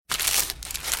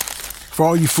For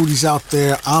all you foodies out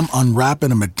there, I'm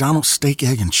unwrapping a McDonald's steak,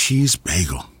 egg, and cheese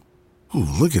bagel. Ooh,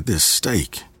 look at this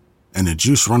steak. And the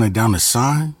juice running down the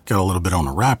side. Got a little bit on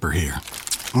the wrapper here.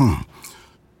 And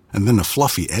then the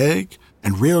fluffy egg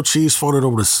and real cheese folded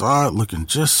over the side, looking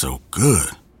just so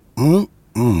good.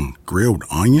 Grilled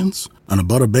onions and a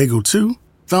butter bagel too.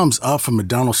 Thumbs up for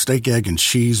McDonald's steak, egg, and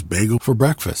cheese bagel for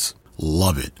breakfast.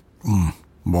 Love it. I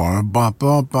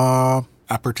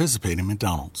participate in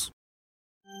McDonald's.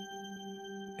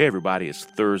 Hey everybody, it's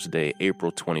Thursday,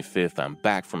 April 25th. I'm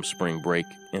back from spring break,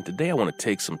 and today I want to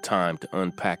take some time to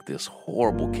unpack this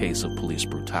horrible case of police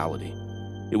brutality.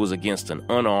 It was against an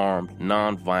unarmed,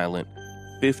 nonviolent,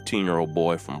 15-year-old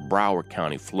boy from Broward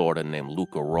County, Florida, named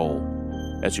Luca Roll.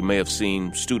 As you may have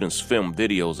seen, students filmed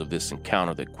videos of this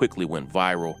encounter that quickly went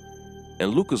viral.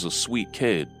 And Luca's a sweet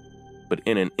kid, but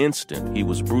in an instant, he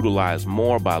was brutalized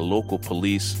more by local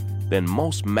police than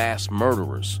most mass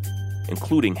murderers,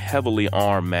 including heavily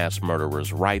armed mass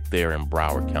murderers right there in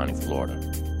Broward County, Florida.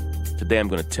 Today, I'm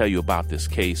going to tell you about this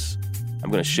case. I'm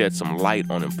going to shed some light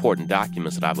on important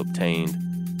documents that I've obtained.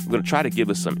 I'm going to try to give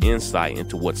us some insight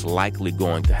into what's likely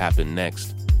going to happen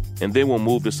next. And then we'll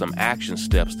move to some action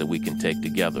steps that we can take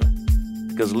together.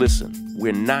 Because listen,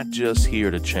 we're not just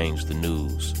here to change the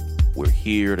news. We're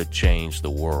here to change the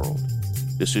world.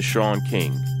 This is Sean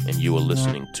King, and you are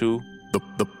listening to The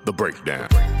Breakdown.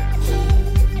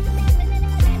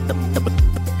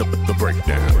 The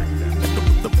Breakdown.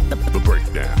 The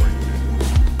Breakdown.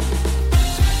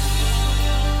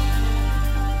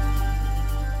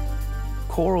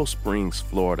 Coral Springs,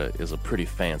 Florida is a pretty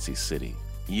fancy city.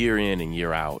 Year in and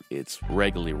year out, it's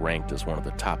regularly ranked as one of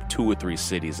the top 2 or 3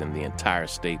 cities in the entire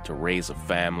state to raise a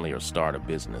family or start a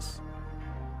business.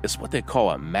 It's what they call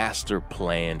a master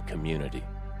planned community.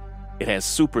 It has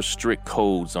super strict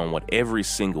codes on what every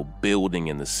single building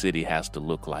in the city has to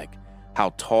look like,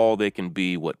 how tall they can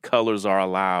be, what colors are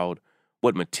allowed,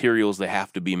 what materials they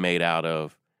have to be made out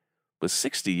of. But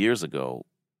 60 years ago,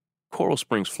 Coral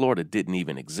Springs, Florida didn't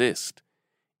even exist.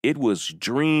 It was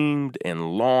dreamed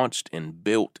and launched and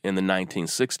built in the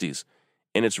 1960s,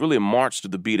 and it's really marched to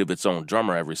the beat of its own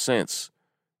drummer ever since.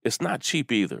 It's not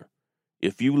cheap either.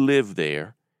 If you live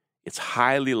there, it's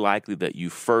highly likely that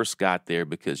you first got there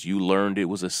because you learned it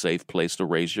was a safe place to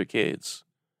raise your kids.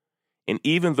 And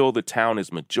even though the town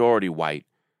is majority white,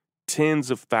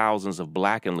 tens of thousands of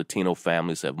Black and Latino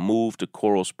families have moved to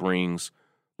Coral Springs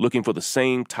looking for the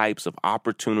same types of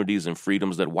opportunities and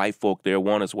freedoms that white folk there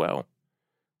want as well.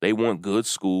 They want good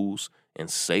schools and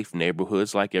safe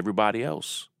neighborhoods like everybody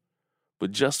else.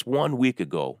 But just 1 week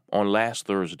ago, on last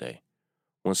Thursday,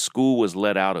 when school was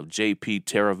let out of J.P.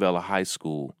 Taravella High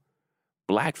School,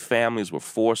 Black families were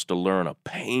forced to learn a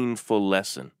painful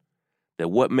lesson that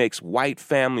what makes white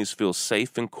families feel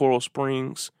safe in Coral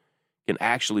Springs can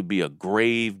actually be a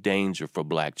grave danger for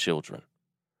Black children.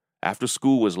 After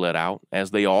school was let out,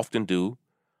 as they often do,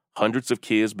 hundreds of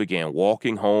kids began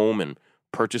walking home and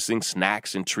purchasing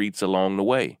snacks and treats along the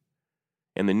way.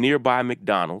 And the nearby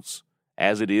McDonald's,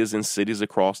 as it is in cities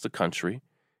across the country,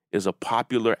 is a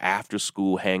popular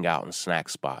after-school hangout and snack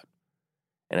spot.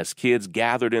 And as kids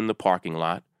gathered in the parking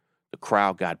lot, the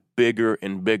crowd got bigger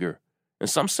and bigger. And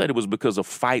some said it was because a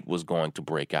fight was going to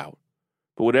break out.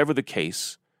 But whatever the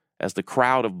case, as the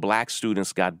crowd of Black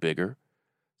students got bigger,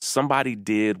 somebody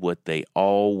did what they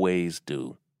always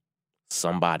do.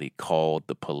 Somebody called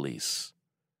the police.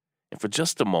 And for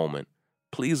just a moment,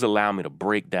 please allow me to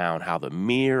break down how the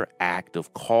mere act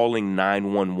of calling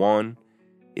 911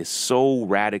 is so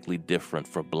radically different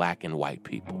for Black and white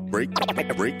people. Break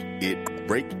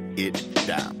it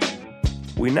down.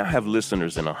 We now have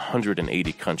listeners in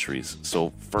 180 countries,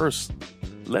 so first,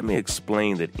 let me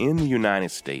explain that in the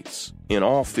United States, in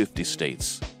all 50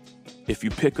 states, if you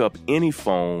pick up any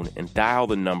phone and dial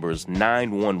the numbers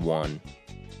 911,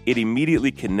 it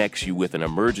immediately connects you with an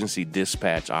emergency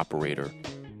dispatch operator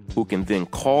who can then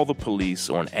call the police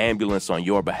or an ambulance on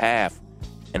your behalf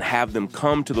and have them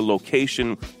come to the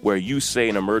location where you say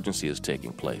an emergency is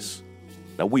taking place.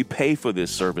 Now, we pay for this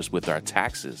service with our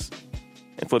taxes.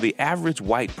 And for the average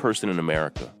white person in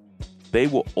America, they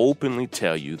will openly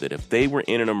tell you that if they were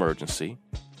in an emergency,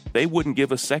 they wouldn't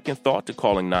give a second thought to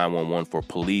calling 911 for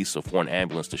police or for an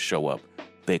ambulance to show up.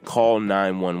 They call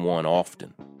 911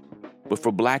 often. But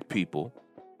for Black people,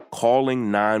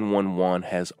 calling 911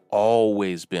 has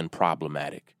always been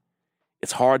problematic.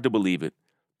 It's hard to believe it,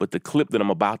 but the clip that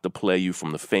I'm about to play you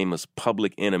from the famous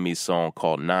Public Enemy song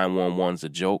called 911's a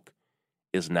Joke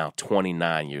is now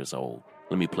 29 years old.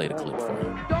 Let me play the clip for you.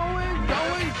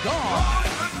 Going, gone.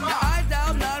 Now, I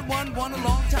dialed 911 a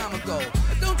long time ago.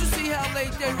 Don't you see how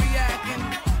late they're reacting?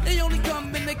 They only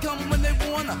come and they come when they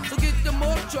wanna. So get the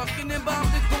more truck and then bomb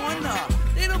the corner.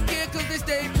 They don't care cause they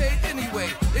stay paid anyway.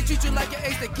 They treat you like an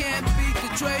ace that can't beat the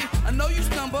tray. I know you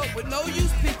stumble with no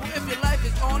use, people. If your life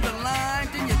is on the line,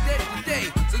 then you're dead today.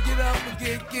 So get up and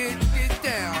get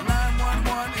down.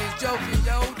 911 is joking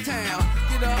your town.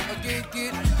 Get up and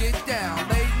get down.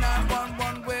 Late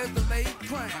 911, where's the late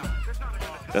crown?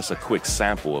 That's a quick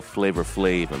sample of Flavor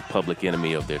Flav and Public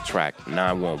Enemy of their track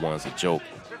 911's a Joke.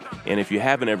 And if you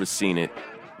haven't ever seen it,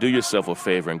 do yourself a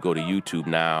favor and go to YouTube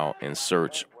now and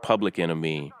search Public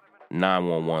Enemy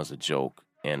 911's a Joke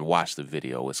and watch the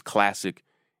video. It's classic,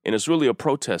 and it's really a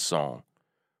protest song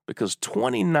because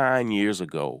 29 years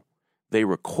ago, they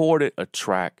recorded a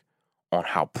track on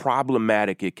how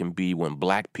problematic it can be when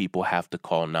black people have to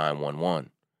call 911.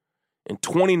 And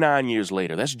 29 years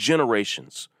later, that's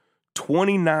generations.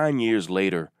 29 years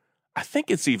later, I think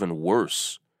it's even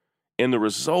worse. And the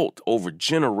result over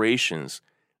generations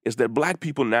is that black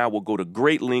people now will go to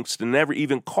great lengths to never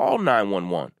even call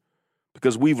 911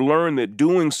 because we've learned that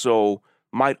doing so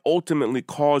might ultimately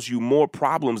cause you more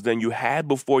problems than you had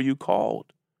before you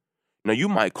called. Now, you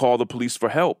might call the police for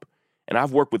help, and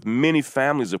I've worked with many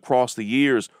families across the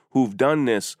years who've done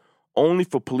this only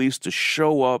for police to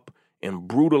show up and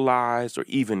brutalize or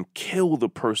even kill the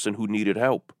person who needed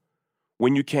help.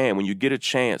 When you get a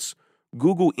chance,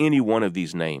 Google any one of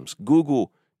these names.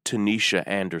 Google Tanisha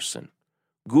Anderson.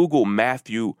 Google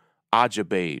Matthew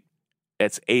Ajibade.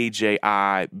 That's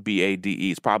Ajibade.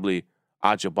 It's probably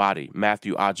Ajibade,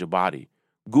 Matthew Ajibade.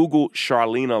 Google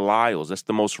Charleena Lyles. That's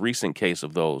the most recent case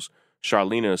of those.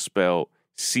 Charleena is spelled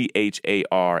Charleena.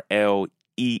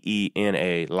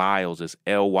 Lyles is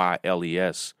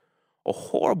Lyles. A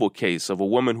horrible case of a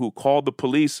woman who called the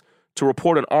police to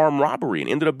report an armed robbery and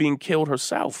ended up being killed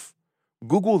herself.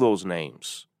 Google those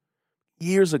names.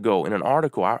 Years ago in an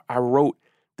article, I wrote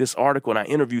this article and I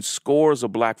interviewed scores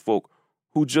of black folk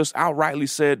who just outrightly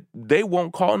said they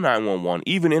won't call 911,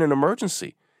 even in an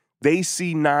emergency. They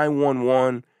see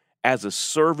 911 as a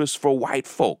service for white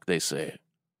folk, they said.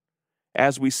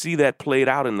 As we see that played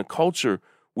out in the culture,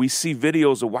 we see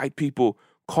videos of white people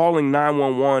calling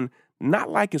 911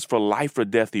 not like it's for life or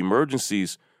death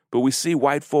emergencies, but we see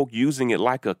white folk using it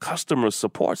like a customer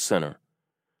support center,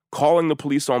 calling the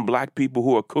police on black people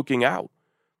who are cooking out,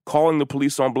 calling the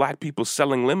police on black people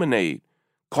selling lemonade,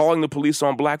 calling the police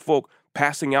on black folk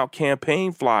passing out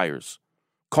campaign flyers,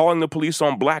 calling the police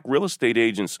on black real estate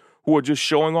agents who are just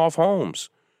showing off homes.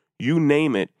 You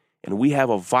name it, and we have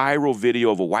a viral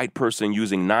video of a white person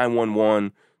using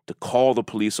 911 to call the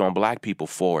police on black people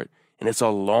for it, and it's a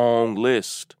long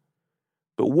list.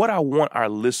 But what I want our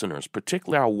listeners,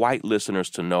 particularly our white listeners,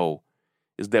 to know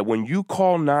is that when you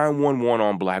call 911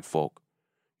 on black folk,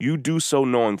 you do so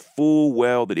knowing full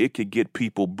well that it could get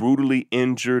people brutally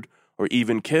injured or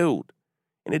even killed.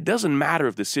 And it doesn't matter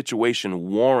if the situation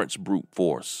warrants brute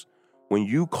force. When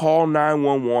you call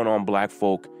 911 on black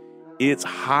folk, it's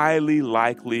highly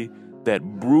likely that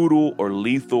brutal or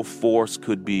lethal force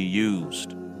could be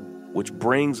used, which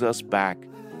brings us back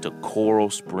to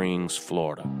Coral Springs,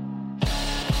 Florida.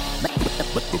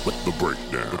 The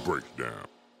breakdown.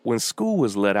 When school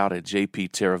was let out at J.P.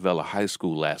 Taravella High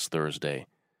School last Thursday,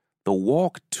 the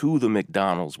walk to the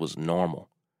McDonald's was normal.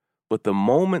 But the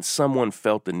moment someone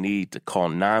felt the need to call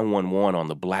 911 on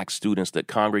the black students that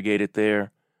congregated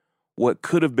there, what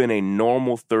could have been a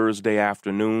normal Thursday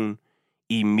afternoon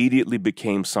immediately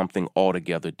became something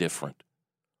altogether different.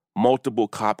 Multiple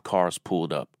cop cars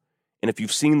pulled up, and if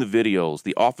you've seen the videos,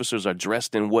 the officers are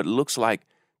dressed in what looks like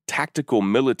tactical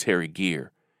military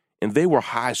gear, and they were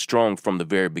high-strung from the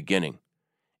very beginning.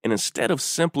 And instead of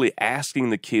simply asking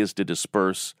the kids to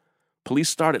disperse, police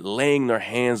started laying their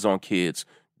hands on kids,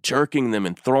 jerking them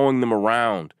and throwing them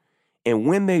around. And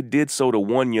when they did so to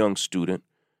one young student,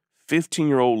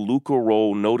 15-year-old Luca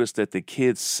Roll noticed that the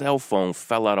kid's cell phone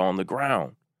fell out on the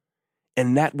ground.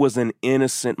 And that was an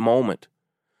innocent moment.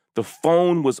 The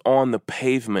phone was on the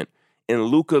pavement, and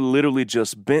Luca literally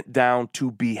just bent down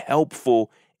to be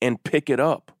helpful and pick it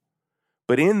up.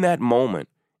 But in that moment,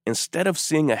 instead of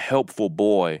seeing a helpful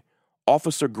boy,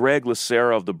 Officer Greg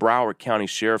Lacera of the Broward County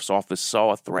Sheriff's Office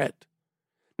saw a threat.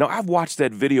 Now, I've watched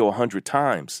that video 100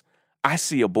 times. I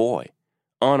see a boy,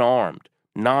 unarmed,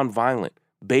 nonviolent,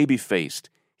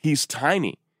 baby-faced. He's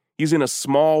tiny. He's in a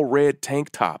small red tank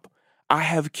top. I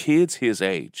have kids his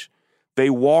age.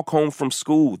 They walk home from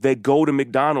school. They go to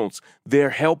McDonald's. They're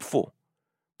helpful.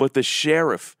 But the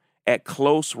sheriff, at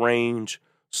close range,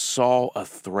 saw a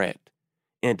threat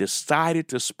and decided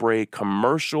to spray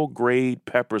commercial-grade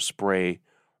pepper spray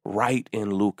right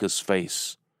in Luca's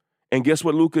face. And guess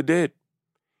what Luca did?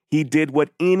 He did what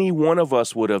any one of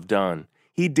us would have done.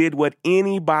 He did what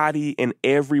anybody and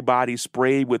everybody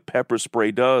sprayed with pepper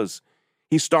spray does.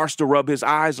 He starts to rub his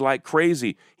eyes like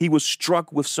crazy. He was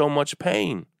struck with so much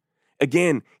pain.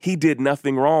 Again, he did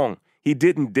nothing wrong. He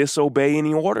didn't disobey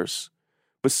any orders.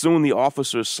 But soon the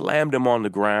officers slammed him on the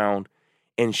ground,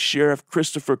 and Sheriff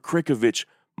Christopher Krikovich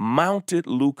mounted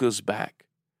Luka's back,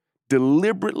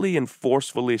 deliberately and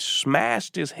forcefully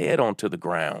smashed his head onto the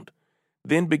ground,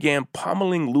 then began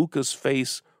pummeling Luka's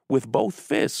face with both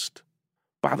fists.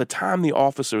 By the time the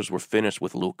officers were finished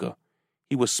with Luka,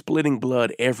 he was splitting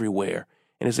blood everywhere,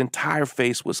 and his entire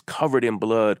face was covered in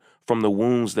blood from the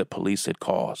wounds that police had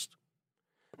caused.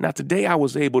 Now, today I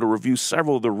was able to review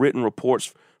several of the written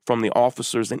reports from the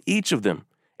officers, and each of them,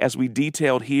 as we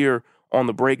detailed here on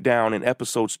the breakdown in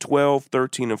episodes 12,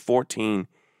 13, and 14,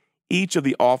 each of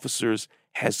the officers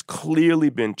has clearly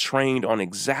been trained on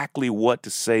exactly what to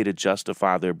say to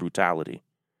justify their brutality.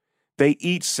 They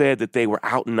each said that they were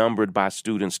outnumbered by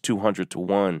students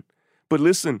 200-1. But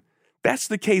listen, that's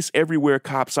the case everywhere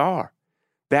cops are.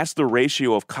 That's the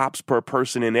ratio of cops per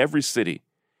person in every city.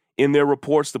 In their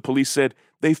reports, the police said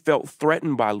they felt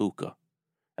threatened by Luka.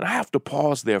 And I have to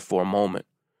pause there for a moment,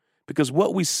 because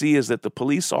what we see is that the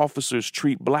police officers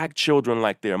treat black children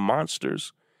like they're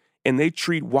monsters, and they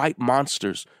treat white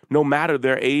monsters, no matter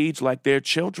their age, like they're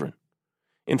children.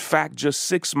 In fact, just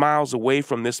 6 miles away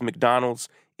from this McDonald's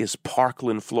is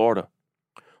Parkland, Florida,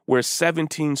 where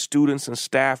 17 students and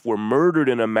staff were murdered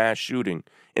in a mass shooting,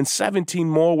 and 17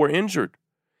 more were injured.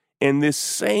 And this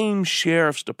same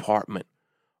sheriff's department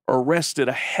arrested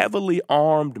a heavily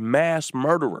armed mass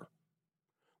murderer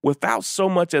without so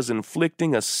much as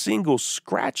inflicting a single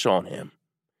scratch on him.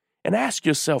 And ask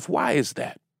yourself, why is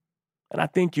that? And I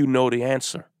think you know the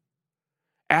answer.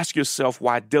 Ask yourself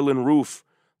why Dylan Roof,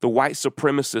 the white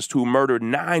supremacist who murdered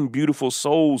 9 beautiful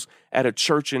souls at a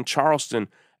church in Charleston,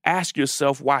 ask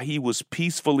yourself why he was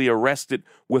peacefully arrested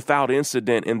without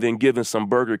incident and then given some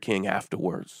Burger King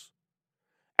afterwards.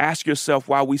 Ask yourself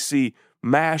why we see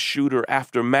mass shooter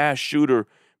after mass shooter,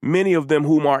 many of them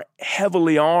whom are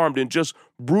heavily armed and just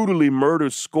brutally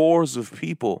murdered scores of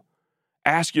people.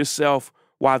 Ask yourself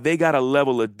why they got a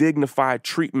level of dignified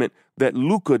treatment that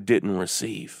Luka didn't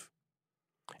receive.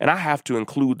 And I have to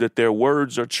include that their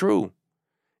words are true.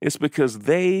 It's because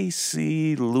they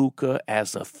see Luka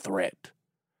as a threat,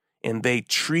 and they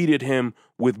treated him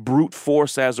with brute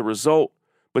force as a result,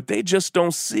 but they just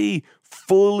don't see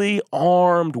fully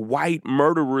armed white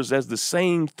murderers as the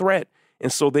same threat,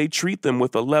 and so they treat them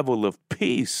with a level of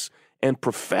peace and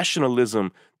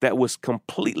professionalism that was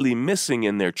completely missing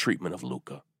in their treatment of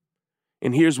Luka.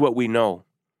 And here's what we know.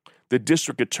 The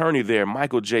district attorney there,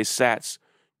 Michael J. Satz,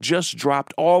 just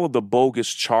dropped all of the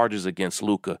bogus charges against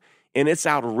Luka, and it's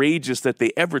outrageous that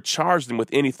they ever charged him with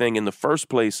anything in the first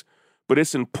place, but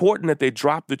it's important that they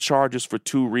drop the charges for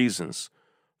 2 reasons.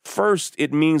 First,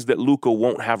 it means that Luka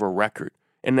won't have a record,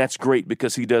 and that's great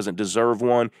because he doesn't deserve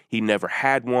one. He never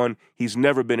had one. He's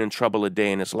never been in trouble a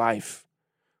day in his life.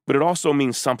 But it also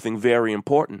means something very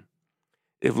important.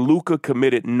 If Luka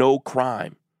committed no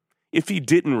crime, if he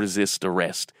didn't resist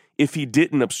arrest, if he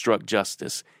didn't obstruct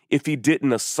justice, if he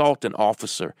didn't assault an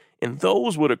officer, and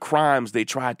those were the crimes they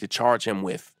tried to charge him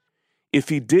with, if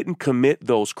he didn't commit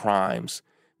those crimes,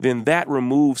 then that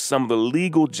removes some of the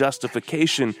legal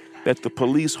justification that the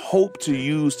police hope to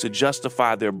use to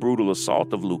justify their brutal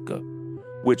assault of Luka,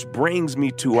 which brings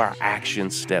me to our action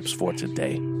steps for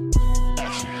today.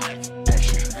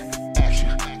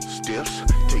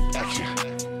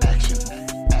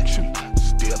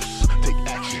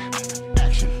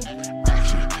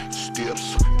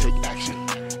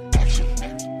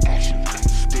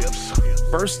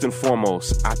 First and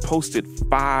foremost, I posted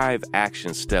 5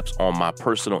 action steps on my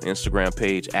personal Instagram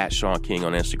page, @SeanKing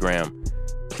on Instagram.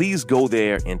 Please go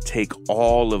there and take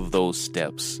all of those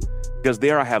steps, because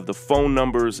there I have the phone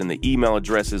numbers and the email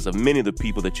addresses of many of the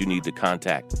people that you need to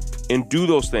contact. And do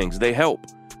those things. They help.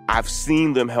 I've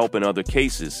seen them help in other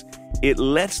cases. It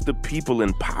lets the people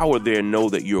in power there know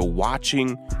that you're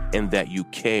watching and that you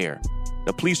care.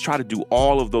 Now, please try to do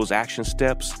all of those action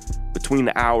steps between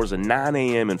the hours of 9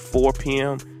 a.m. and 4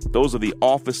 p.m. Those are the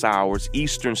office hours,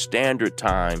 Eastern Standard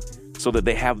Time, so that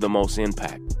they have the most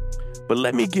impact. But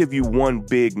let me give you one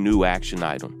big new action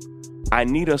item. I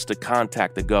need us to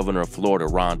contact the governor of Florida,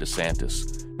 Ron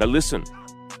DeSantis. Now listen,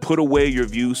 put away your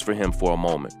views for him for a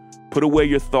moment. Put away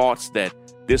your thoughts that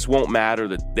this won't matter,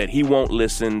 that he won't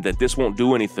listen, that this won't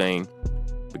do anything.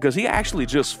 Because he actually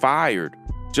just fired,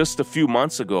 just a few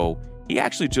months ago, he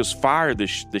actually just fired the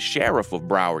sheriff of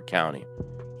Broward County.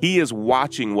 He is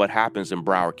watching what happens in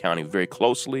Broward County very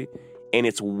closely, and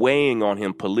it's weighing on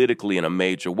him politically in a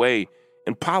major way.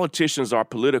 And politicians are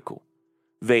political.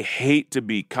 They hate to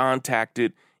be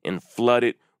contacted and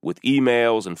flooded with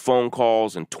emails and phone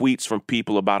calls and tweets from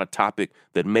people about a topic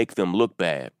that make them look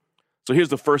bad. So here's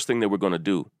the first thing that we're going to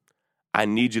do. I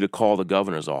need you to call the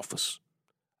governor's office.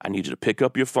 I need you to pick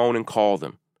up your phone and call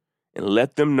them and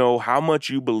let them know how much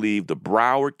you believe the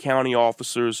Broward County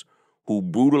officers who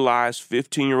brutalized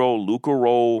 15-year-old Luca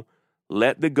Roll.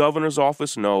 Let the governor's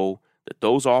office know that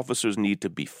those officers need to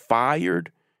be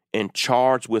fired and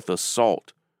charged with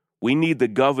assault. We need the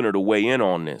governor to weigh in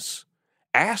on this.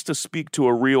 Ask to speak to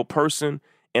a real person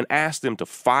and ask them to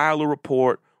file a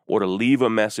report or to leave a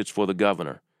message for the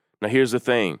governor. Now, here's the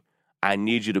thing. I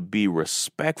need you to be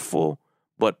respectful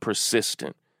but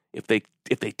persistent. If they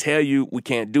tell you we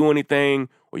can't do anything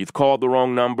or you've called the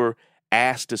wrong number,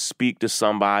 ask to speak to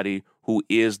somebody who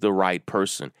is the right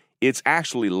person. It's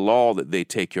actually law that they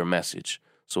take your message.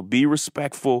 So be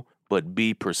respectful, but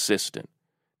be persistent.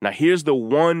 Now, here's the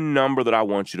one number that I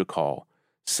want you to call.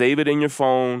 Save it in your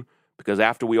phone because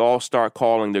after we all start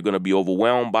calling, they're going to be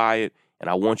overwhelmed by it, and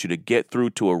I want you to get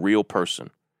through to a real person.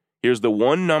 Here's the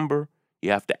one number. You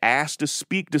have to ask to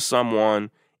speak to someone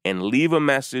and leave a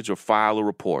message or file a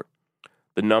report.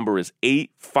 The number is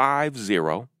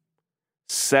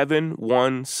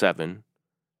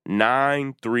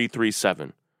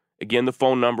 850-717-9337. Again, the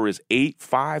phone number is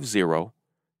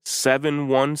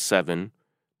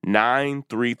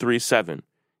 850-717-9337.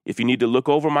 If you need to look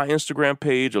over my Instagram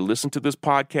page or listen to this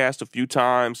podcast a few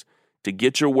times to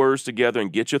get your words together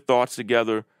and get your thoughts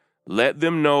together, let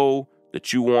them know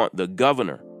that you want the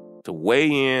governor to weigh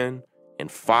in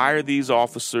and fire these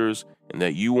officers and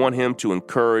that you want him to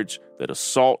encourage that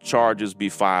assault charges be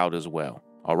filed as well.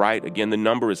 All right? Again, the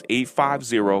number is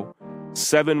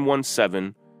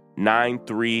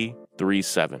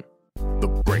 850-717-9337. The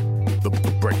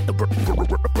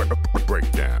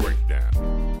breakdown.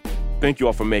 Thank you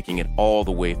all for making it all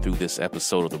the way through this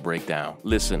episode of The Breakdown.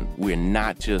 Listen, we're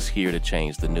not just here to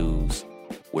change the news.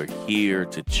 We're here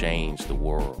to change the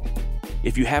world.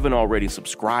 If you haven't already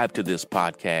subscribed to this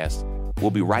podcast,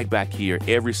 we'll be right back here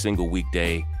every single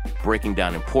weekday, breaking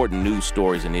down important news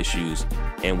stories and issues.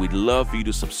 And we'd love for you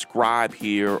to subscribe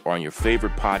here or on your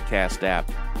favorite podcast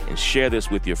app and share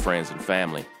this with your friends and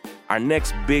family. Our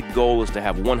next big goal is to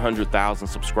have 100,000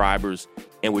 subscribers,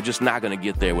 and we're just not going to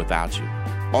get there without you.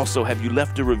 Also, have you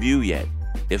left a review yet?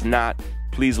 If not,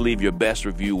 please leave your best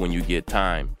review when you get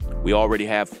time. We already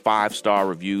have 5-star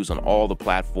reviews on all the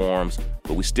platforms,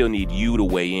 but we still need you to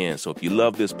weigh in. So if you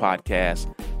love this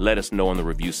podcast, let us know in the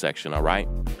review section, all right?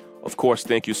 Of course,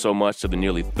 thank you so much to the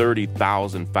nearly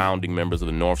 30,000 founding members of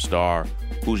the North Star,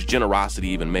 whose generosity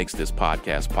even makes this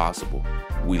podcast possible.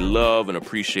 We love and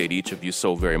appreciate each of you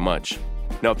so very much.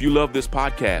 Now, if you love this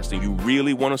podcast and you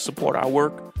really want to support our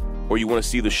work, or you want to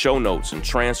see the show notes and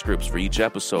transcripts for each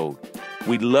episode,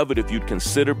 we'd love it if you'd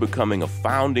consider becoming a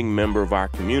founding member of our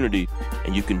community,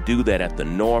 and you can do that at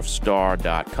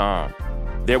thenorthstar.com.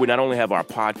 There we not only have our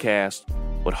podcast,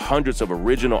 but hundreds of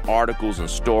original articles and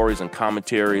stories and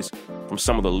commentaries from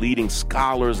some of the leading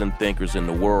scholars and thinkers in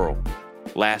the world.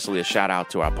 Lastly, a shout out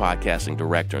to our podcasting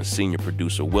director and senior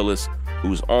producer, Willis,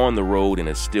 who's on the road and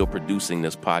is still producing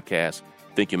this podcast.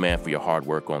 Thank you, man, for your hard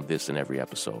work on this and every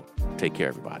episode. Take care,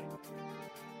 everybody.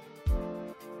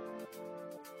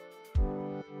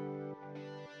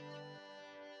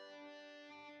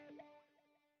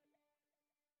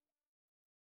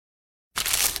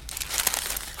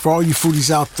 For all you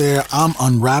foodies out there, I'm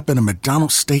unwrapping a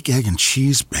McDonald's steak, egg, and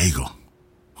cheese bagel.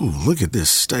 Ooh, look at this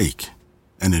steak.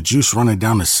 And the juice running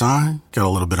down the side, got a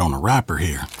little bit on the wrapper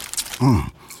here.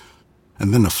 And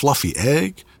then the fluffy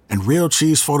egg and real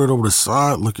cheese folded over the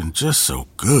side looking just so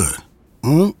good.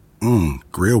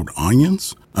 Grilled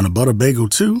onions and a butter bagel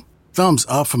too. Thumbs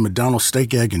up for McDonald's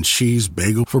steak, egg, and cheese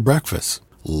bagel for breakfast.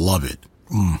 Love it.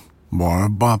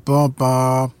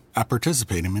 Ba-ba-ba-ba. I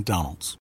participate in McDonald's.